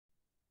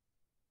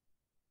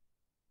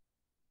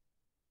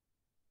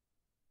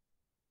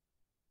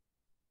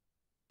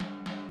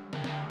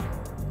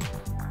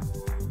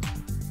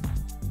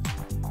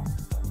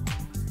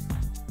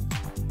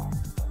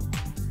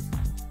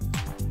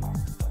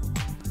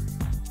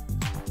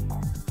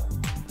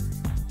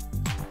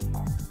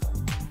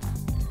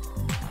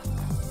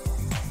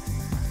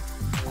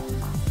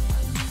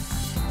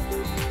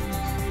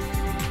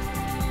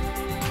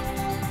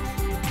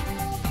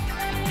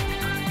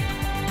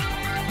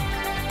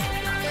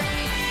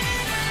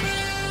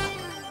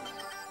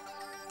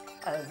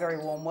very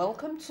warm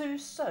welcome to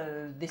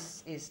So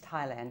This is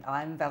Thailand.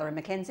 I'm Valerie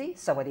Mackenzie,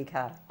 Sawadee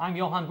ka. I'm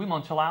Johan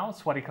Wimonchalau,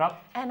 Swadee krap.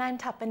 And I'm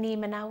Tapani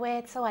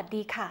Manawet,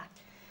 Sawadee ka.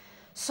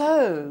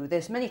 So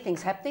there's many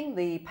things happening.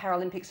 The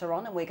Paralympics are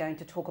on and we're going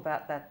to talk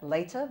about that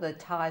later. The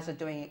Thais are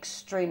doing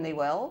extremely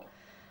well,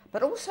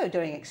 but also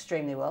doing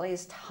extremely well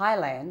is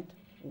Thailand.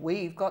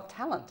 We've got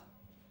talent.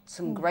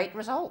 Some great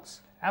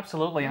results.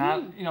 Absolutely,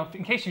 and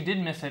in case you did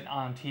miss it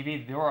on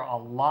TV, there were a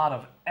lot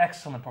of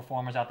excellent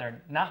performers out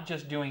there, not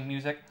just doing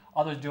music,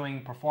 others doing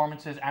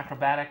performances,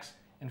 acrobatics.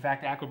 In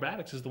fact,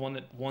 acrobatics is the one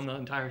that won the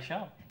entire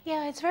show.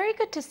 Yeah, it's very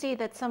good to see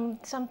that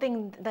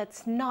something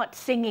that's not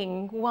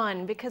singing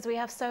won, because we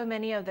have so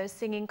many of those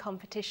singing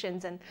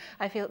competitions and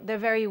I feel they're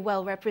very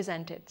well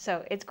represented.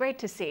 So it's great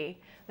to see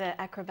the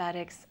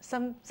acrobatics,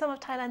 some of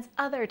Thailand's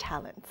other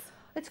talents.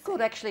 It's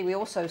good, actually. We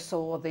also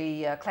saw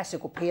the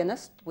classical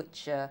pianist,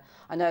 which I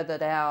know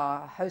that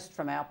our host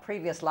from our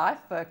previous life,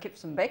 Kip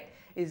Beck,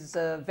 is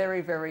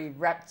very, very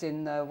wrapped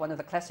in one of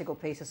the classical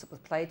pieces that was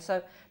played.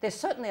 So there's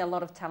certainly a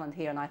lot of talent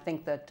here, and I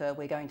think that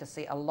we're going to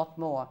see a lot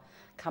more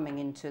coming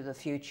into the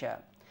future.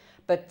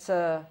 But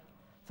for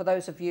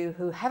those of you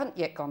who haven't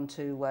yet gone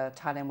to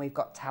Thailand, We've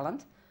Got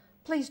Talent,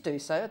 please do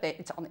so.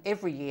 It's on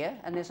every year,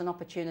 and there's an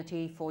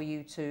opportunity for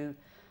you to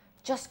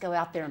just go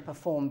out there and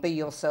perform, be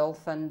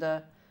yourself,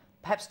 and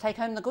perhaps take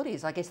home the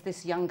goodies. I guess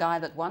this young guy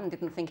that won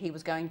didn't think he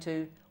was going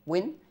to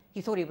win. He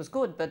thought he was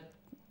good, but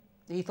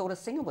he thought a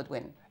singer would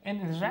win.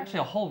 And there's actually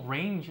a whole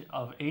range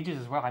of ages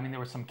as well. I mean, there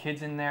were some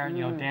kids in there,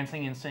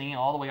 dancing and singing,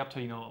 all the way up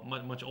to,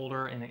 much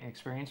older and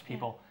experienced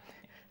people.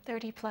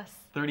 30 plus.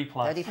 30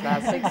 plus. 30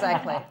 plus,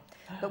 exactly.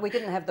 But we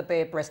didn't have the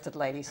bare-breasted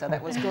lady, so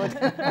that was good.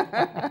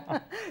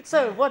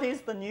 So what is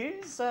the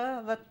news,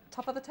 the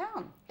top of the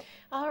town?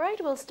 All right,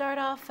 we'll start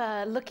off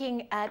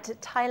looking at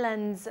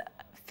Thailand's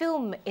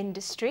film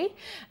industry,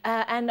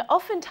 and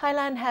often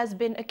Thailand has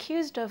been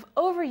accused of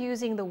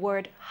overusing the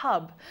word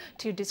hub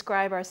to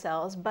describe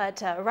ourselves,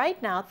 but right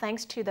now,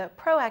 thanks to the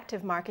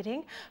proactive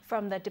marketing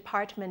from the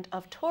Department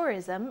of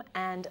Tourism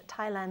and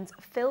Thailand's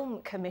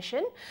Film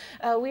Commission,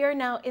 we are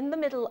now in the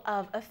middle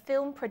of a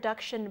film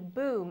production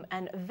boom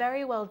and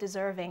very well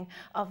deserving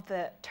of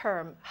the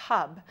term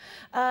hub.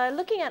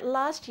 Looking at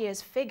last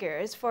year's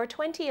figures, for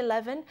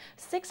 2011,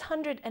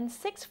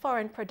 606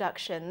 foreign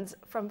productions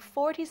from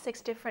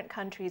 46 different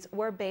countries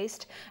were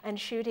based and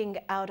shooting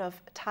out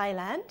of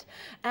Thailand,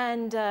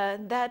 and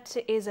that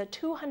is a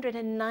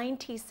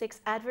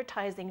 296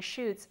 advertising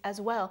shoots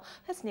as well.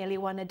 That's nearly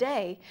one a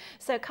day.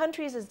 So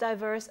countries as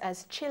diverse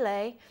as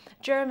Chile,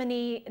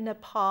 Germany,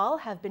 Nepal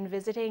have been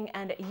visiting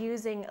and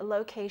using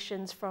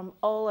locations from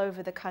all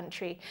over the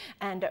country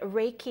and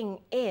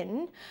raking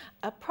in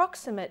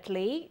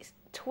approximately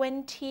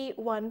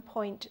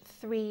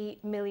 $21.3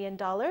 million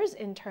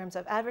in terms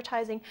of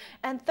advertising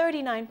and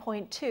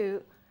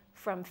 39.2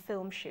 from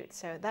film shoots.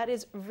 So that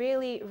is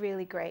really,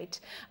 really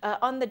great.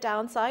 On the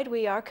downside,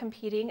 we are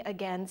competing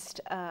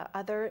against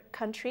other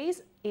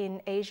countries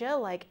in Asia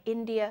like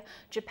India,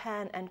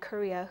 Japan, and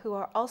Korea, who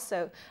are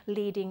also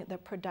leading the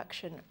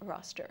production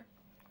roster.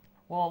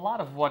 Well, a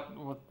lot of what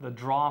the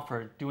draw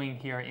for doing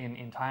here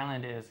in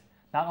Thailand is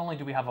not only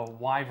do we have a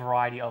wide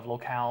variety of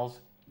locales,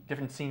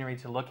 different scenery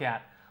to look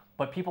at,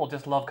 but people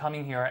just love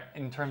coming here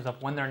in terms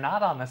of when they're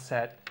not on the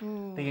set,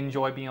 they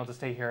enjoy being able to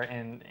stay here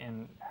and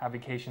have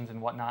vacations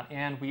and whatnot.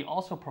 And we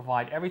also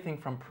provide everything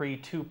from pre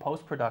to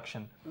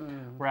post-production,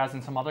 whereas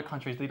in some other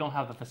countries, they don't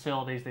have the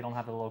facilities, they don't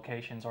have the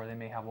locations, or they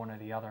may have one or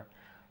the other.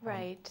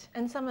 Right.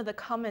 And some of the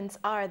comments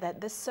are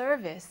that the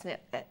service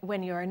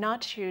when you're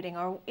not shooting,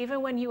 or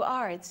even when you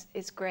are,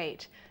 it's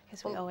great,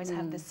 because we always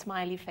have the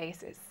smiley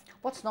faces.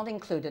 What's not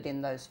included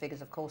in those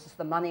figures, of course, is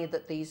the money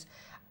that these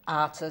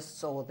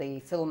artists or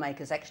the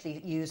filmmakers actually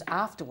use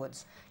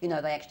afterwards. They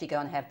actually go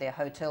and have their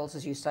hotels,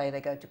 as you say, they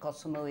go to Koh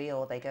Samui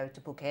or they go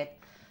to Phuket,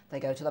 they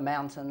go to the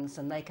mountains,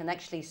 and they can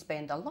actually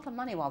spend a lot of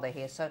money while they're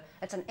here. So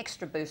it's an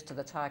extra boost to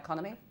the Thai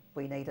economy.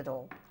 We need it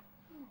all.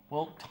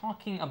 Well,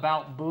 talking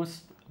about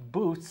boosts,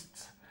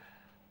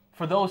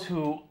 for those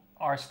who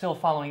are still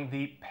following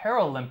the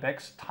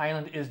Paralympics,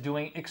 Thailand is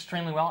doing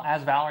extremely well.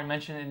 As Valerie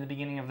mentioned in the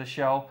beginning of the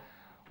show,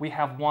 we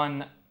have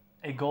won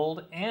a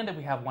gold and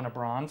we have won a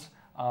bronze.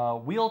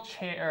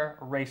 Wheelchair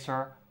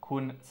racer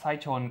Kun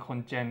Saichon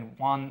Kunjen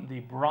won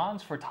the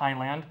bronze for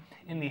Thailand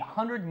in the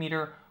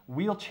 100-meter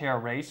wheelchair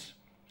race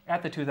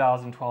at the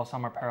 2012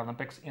 Summer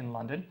Paralympics in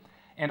London.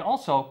 And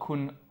also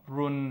Kun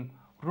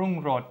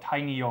Rungrod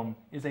Tainiyom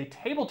is a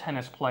table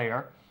tennis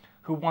player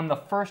who won the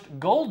first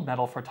gold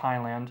medal for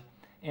Thailand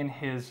in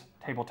his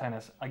table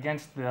tennis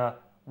against the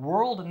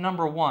world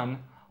 #1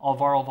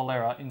 Alvaro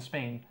Valera in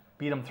Spain,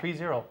 beat him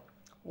 3-0.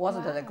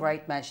 Wasn't it a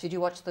great match? Did you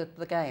watch the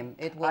game?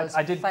 It was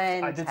fantastic.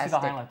 I did see the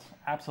highlights,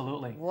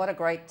 absolutely. What a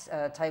great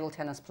table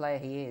tennis player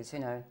he is,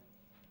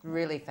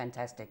 really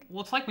fantastic.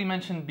 Well, it's like we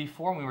mentioned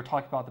before when we were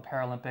talking about the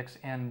Paralympics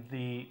and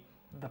the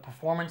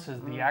performances,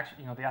 the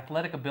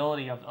athletic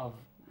ability of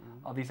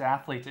these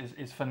athletes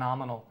is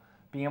phenomenal.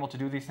 Being able to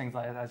do these things,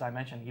 as I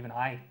mentioned, even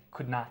I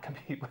could not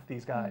compete with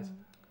these guys.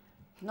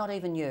 Not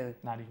even you.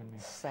 Not even me.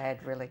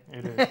 Sad, really.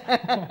 It is.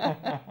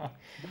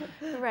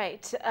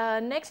 Right.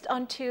 Next,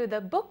 onto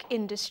the book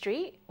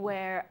industry,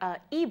 where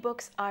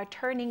ebooks are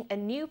turning a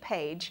new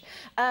page.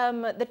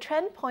 The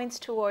trend points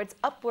towards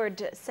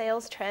upward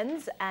sales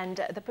trends and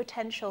the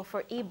potential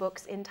for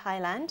ebooks in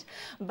Thailand,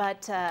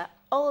 but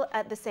all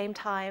at the same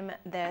time,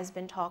 there's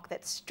been talk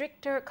that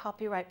stricter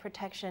copyright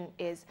protection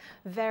is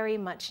very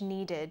much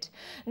needed.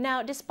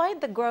 Now, despite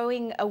the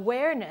growing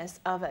awareness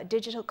of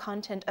digital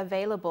content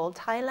available,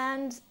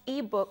 Thailand's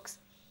ebooks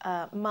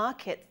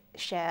market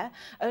share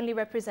only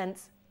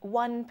represents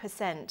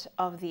 1%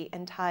 of the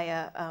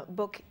entire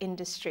book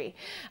industry.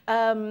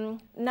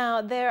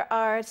 Now, there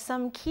are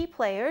some key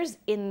players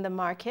in the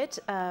market,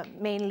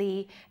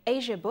 mainly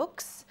Asia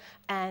Books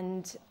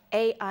and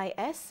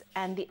AIS,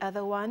 and the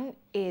other one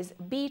is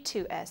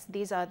B2S.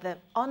 These are the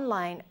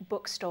online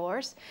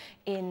bookstores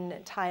in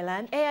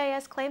Thailand.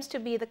 AIS claims to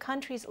be the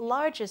country's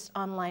largest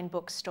online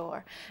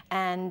bookstore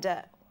and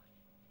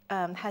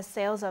has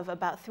sales of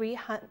about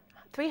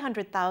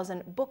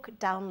 300,000 book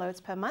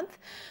downloads per month.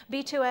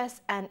 B2S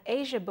and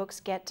Asia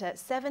Books get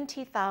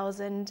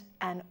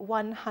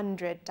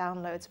 70,100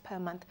 downloads per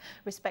month,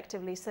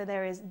 respectively. So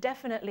there is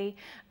definitely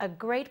a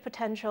great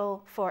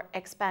potential for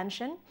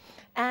expansion.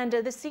 And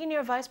the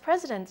senior vice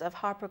president of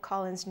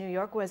HarperCollins New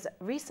York was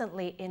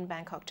recently in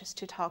Bangkok just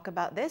to talk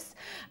about this.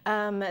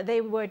 They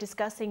were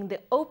discussing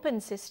the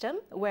open system,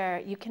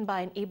 where you can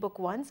buy an ebook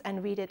once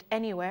and read it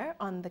anywhere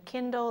on the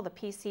Kindle, the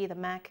PC, the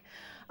Mac,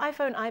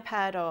 iPhone,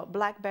 iPad, or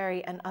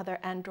BlackBerry and other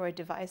Android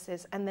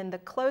devices. And then the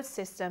closed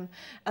system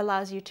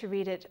allows you to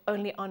read it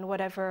only on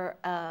whatever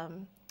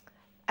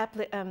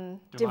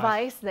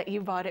device that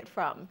you bought it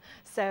from.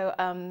 So,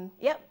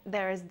 yep,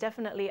 there is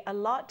definitely a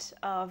lot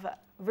of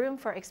room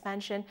for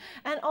expansion.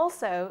 And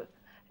also,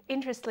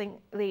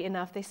 interestingly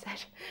enough, they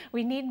said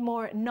we need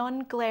more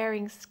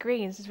non-glaring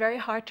screens. It's very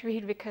hard to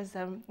read because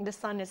the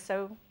sun is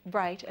so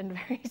bright and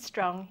very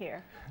strong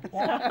here.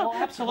 Well,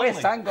 absolutely.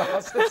 Wear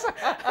sunglasses.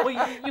 Well,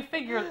 you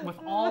figure with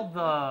all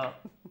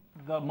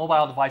the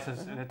mobile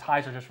devices, the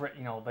Thais are just,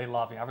 you know, they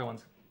love, you know, everyone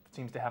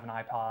seems to have an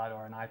iPod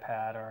or an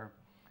iPad or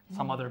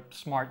some other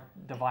smart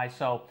device.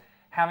 So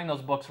having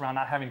those books around,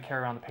 not having to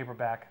carry around the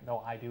paperback,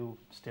 though I do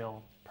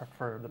still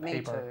prefer the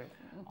paper.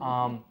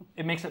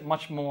 It makes it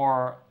much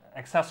more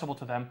accessible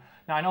to them.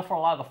 Now, I know for a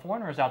lot of the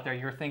foreigners out there,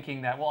 you're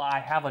thinking that, well, I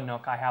have a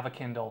Nook, I have a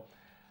Kindle.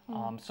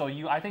 So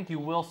I think you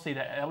will see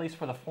that, at least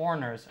for the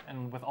foreigners,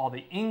 and with all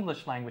the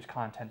English language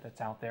content that's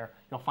out there,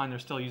 you'll find they're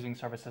still using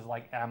services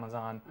like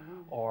Amazon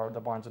or the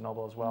Barnes &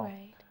 Noble as well.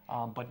 Right.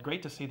 But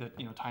great to see that,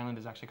 you know, Thailand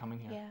is actually coming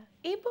here.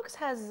 Yeah, ebooks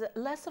has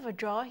less of a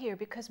draw here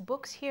because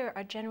books here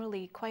are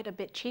generally quite a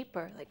bit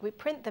cheaper. Like, we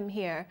print them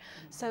here,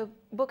 so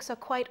books are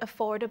quite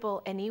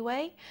affordable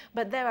anyway.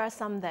 But there are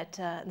some that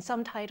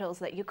some titles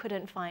that you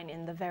couldn't find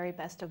in the very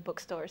best of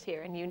bookstores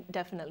here, and you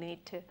definitely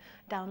need to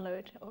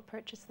download or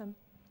purchase them.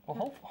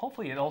 Well,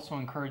 hopefully it also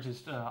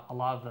encourages a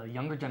lot of the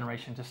younger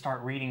generation to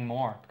start reading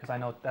more, because I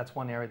know that's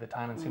one area that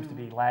Thailand seems to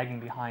be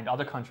lagging behind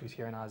other countries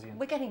here in ASEAN.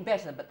 We're getting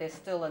better, but there's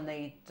still a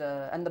need,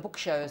 and the book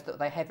shows that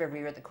they have every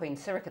year at the Queen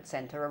Sirikit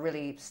Centre are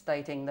really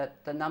stating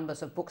that the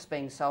numbers of books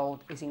being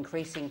sold is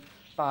increasing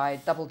by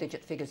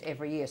double-digit figures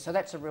every year, so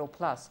that's a real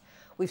plus.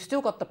 We've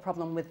still got the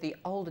problem with the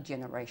older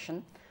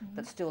generation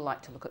that still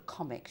like to look at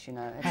comics, you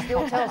know. It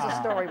still tells a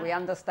story, we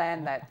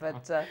understand that,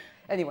 but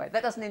anyway,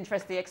 that doesn't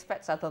interest the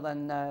expats other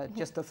than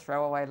just a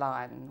throwaway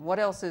line. What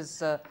else is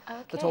the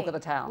talk of the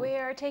town? We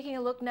are taking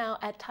a look now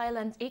at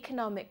Thailand's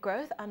economic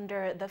growth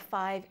under the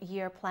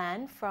 5-year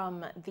plan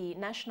from the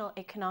National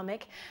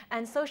Economic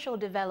and Social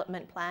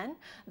Development Plan.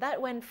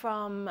 That went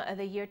from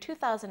the year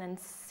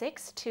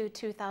 2006 to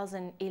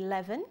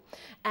 2011.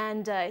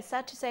 And it's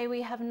sad to say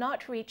we have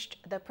not reached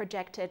the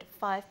projected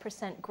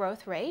 5%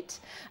 growth rate,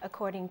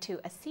 according to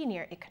a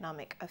senior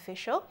economic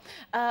official.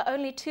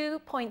 Only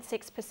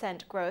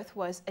 2.6% growth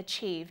was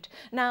achieved.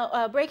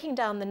 Now, breaking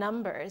down the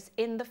numbers,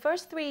 in the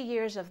first 3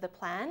 years of the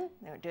plan,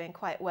 they were doing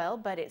quite well,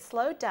 but it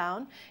slowed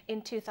down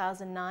in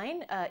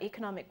 2009.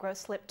 Economic growth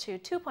slipped to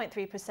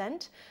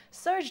 2.3%,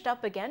 surged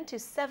up again to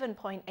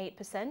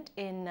 7.8%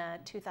 in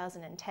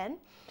 2010.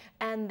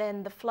 And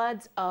then the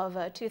floods of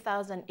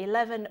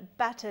 2011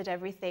 battered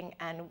everything,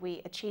 and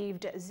we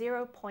achieved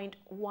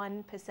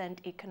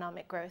 0.1%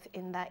 economic growth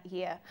in that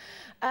year.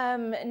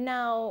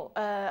 Now,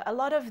 a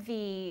lot of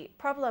the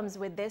problems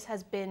with this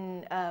has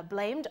been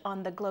blamed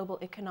on the global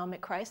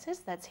economic crisis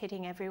that's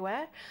hitting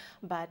everywhere.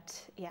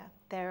 But yeah,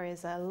 there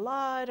is a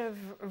lot of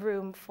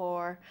room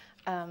for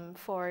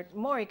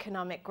more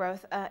economic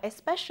growth,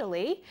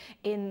 especially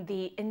in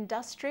the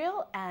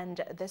industrial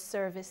and the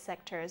service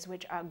sectors,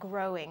 which are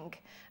growing.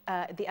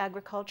 The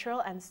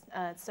agricultural and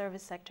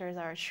service sectors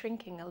are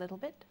shrinking a little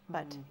bit,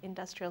 but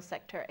industrial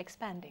sector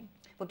expanding.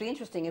 It would be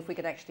interesting if we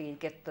could actually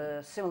get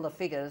the similar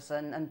figures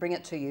and bring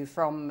it to you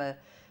from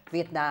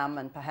Vietnam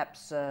and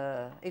perhaps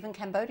even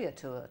Cambodia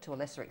to a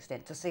lesser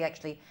extent, to see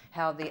actually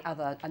how the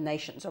other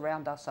nations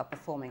around us are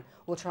performing.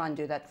 We'll try and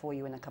do that for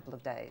you in a couple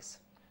of days.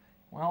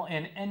 Well,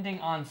 and ending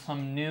on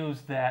some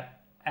news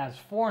that as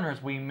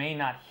foreigners we may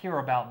not hear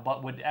about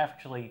but would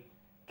actually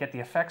get the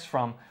effects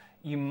from.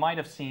 You might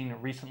have seen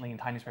recently in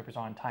Thai newspapers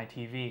on Thai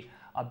TV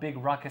a big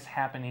ruckus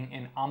happening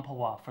in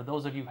Amphawa. For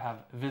those of you who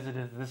have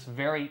visited this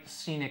very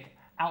scenic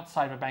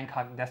outside of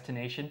Bangkok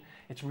destination,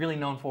 it's really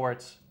known for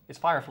its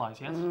fireflies,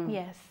 yes?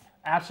 Yes.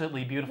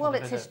 Absolutely beautiful Well, to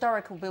it's visit.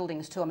 historical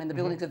buildings too. I mean, the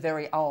buildings are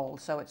very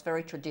old, so it's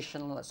very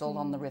traditional. It's all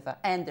on the river,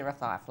 and there are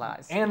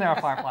fireflies. And there are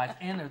fireflies,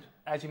 and there's,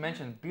 as you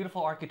mentioned,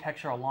 beautiful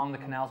architecture along the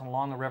canals and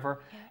along the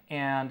river.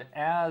 And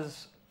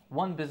as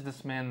one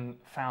businessman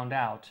found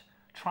out,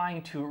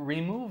 trying to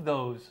remove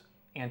those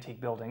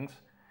antique buildings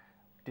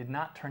did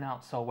not turn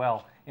out so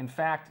well. In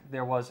fact,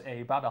 there was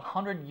about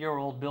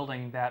 100-year-old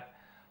building that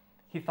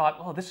he thought,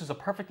 oh, this is a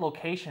perfect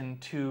location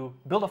to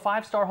build a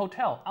 5-star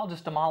hotel. I'll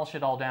just demolish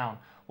it all down.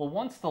 Well,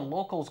 once the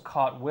locals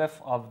caught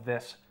whiff of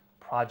this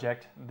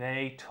project,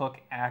 they took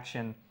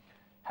action,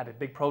 had a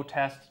big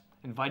protest,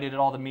 invited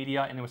all the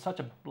media, and it was such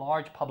a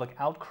large public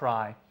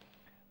outcry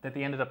that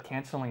they ended up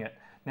canceling it.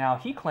 Now,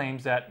 he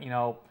claims that,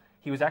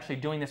 he was actually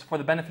doing this for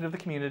the benefit of the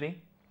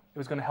community. It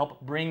was going to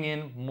help bring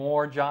in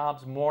more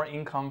jobs, more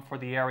income for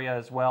the area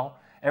as well.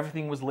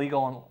 Everything was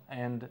legal,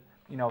 and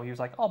he was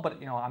like, oh,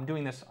 but I'm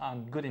doing this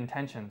on good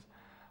intentions.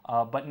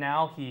 But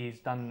now he's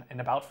done an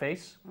about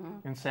face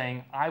and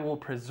saying, I will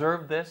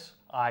preserve this.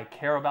 I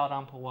care about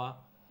Amphawa.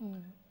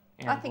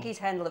 I think he's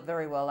handled it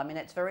very well. I mean,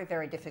 it's very,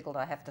 very difficult,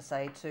 I have to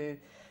say,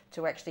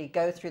 to actually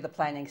go through the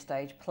planning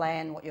stage,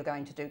 plan what you're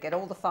going to do, get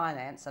all the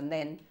finance, and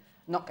then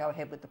not go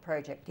ahead with the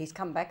project. He's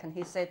come back and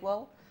he said,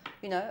 well,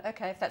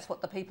 okay, if that's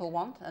what the people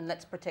want, and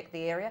let's protect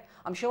the area.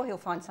 I'm sure he'll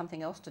find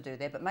something else to do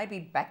there, but maybe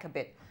back a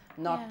bit,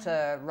 not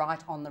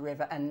right on the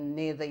river and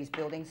near these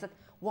buildings.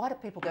 Why do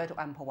people go to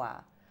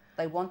Amphawa?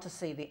 They want to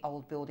see the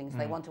old buildings.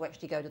 They want to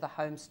actually go to the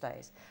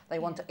homestays. They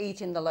want to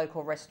eat in the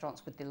local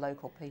restaurants with the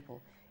local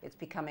people. It's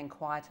becoming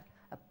quite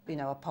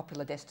a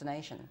popular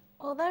destination.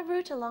 Well, that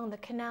route along the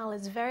canal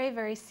is very,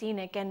 very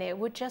scenic, and it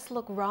would just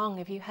look wrong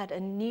if you had a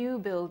new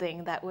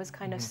building that was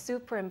kind of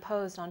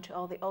superimposed onto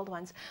all the old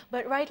ones.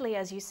 But rightly,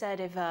 as you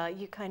said, if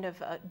you kind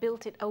of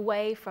built it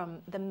away from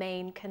the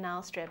main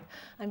canal strip,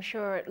 I'm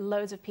sure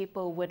loads of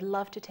people would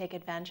love to take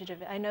advantage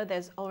of it. I know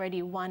there's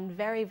already one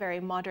very, very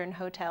modern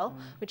hotel,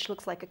 which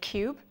looks like a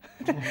cube.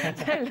 So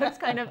it looks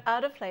kind of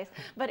out of place.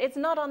 But it's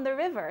not on the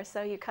river,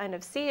 so you kind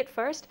of see it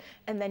first,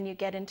 and then you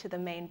get into the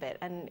main bit,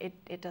 and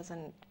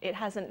it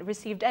hasn't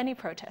received any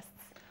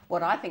protests.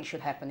 What I think should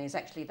happen is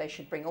actually they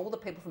should bring all the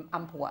people from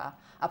Amphawa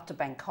up to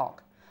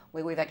Bangkok,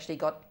 where we've actually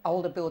got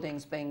older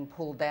buildings being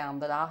pulled down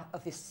that are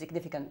of this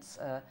significance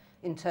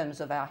in terms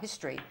of our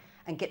history,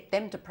 and get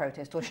them to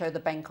protest, or show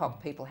the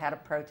Bangkok people how to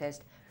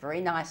protest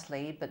very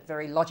nicely but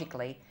very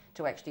logically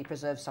to actually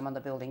preserve some of the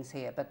buildings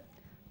here. But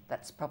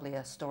that's probably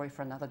a story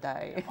for another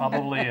day. It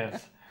probably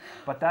is.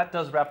 But that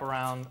does wrap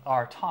around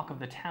our talk of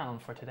the town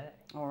for today.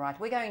 All right,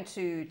 we're going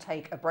to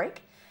take a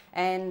break.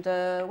 And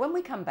when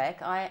we come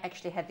back, I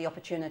actually had the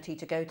opportunity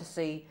to go to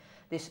see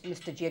this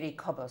Mr. Jerry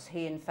Kobus.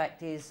 He, in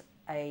fact, is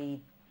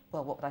a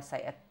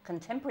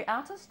contemporary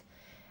artist,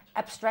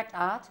 abstract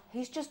art.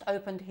 He's just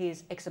opened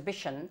his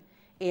exhibition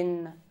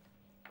in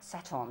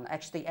Saturn,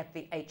 actually at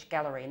the H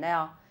Gallery.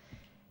 Now,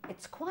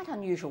 it's quite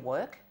unusual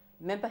work.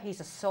 Remember, he's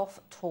a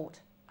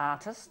self-taught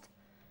artist.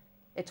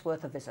 It's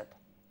worth a visit.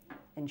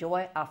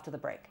 Enjoy after the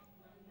break.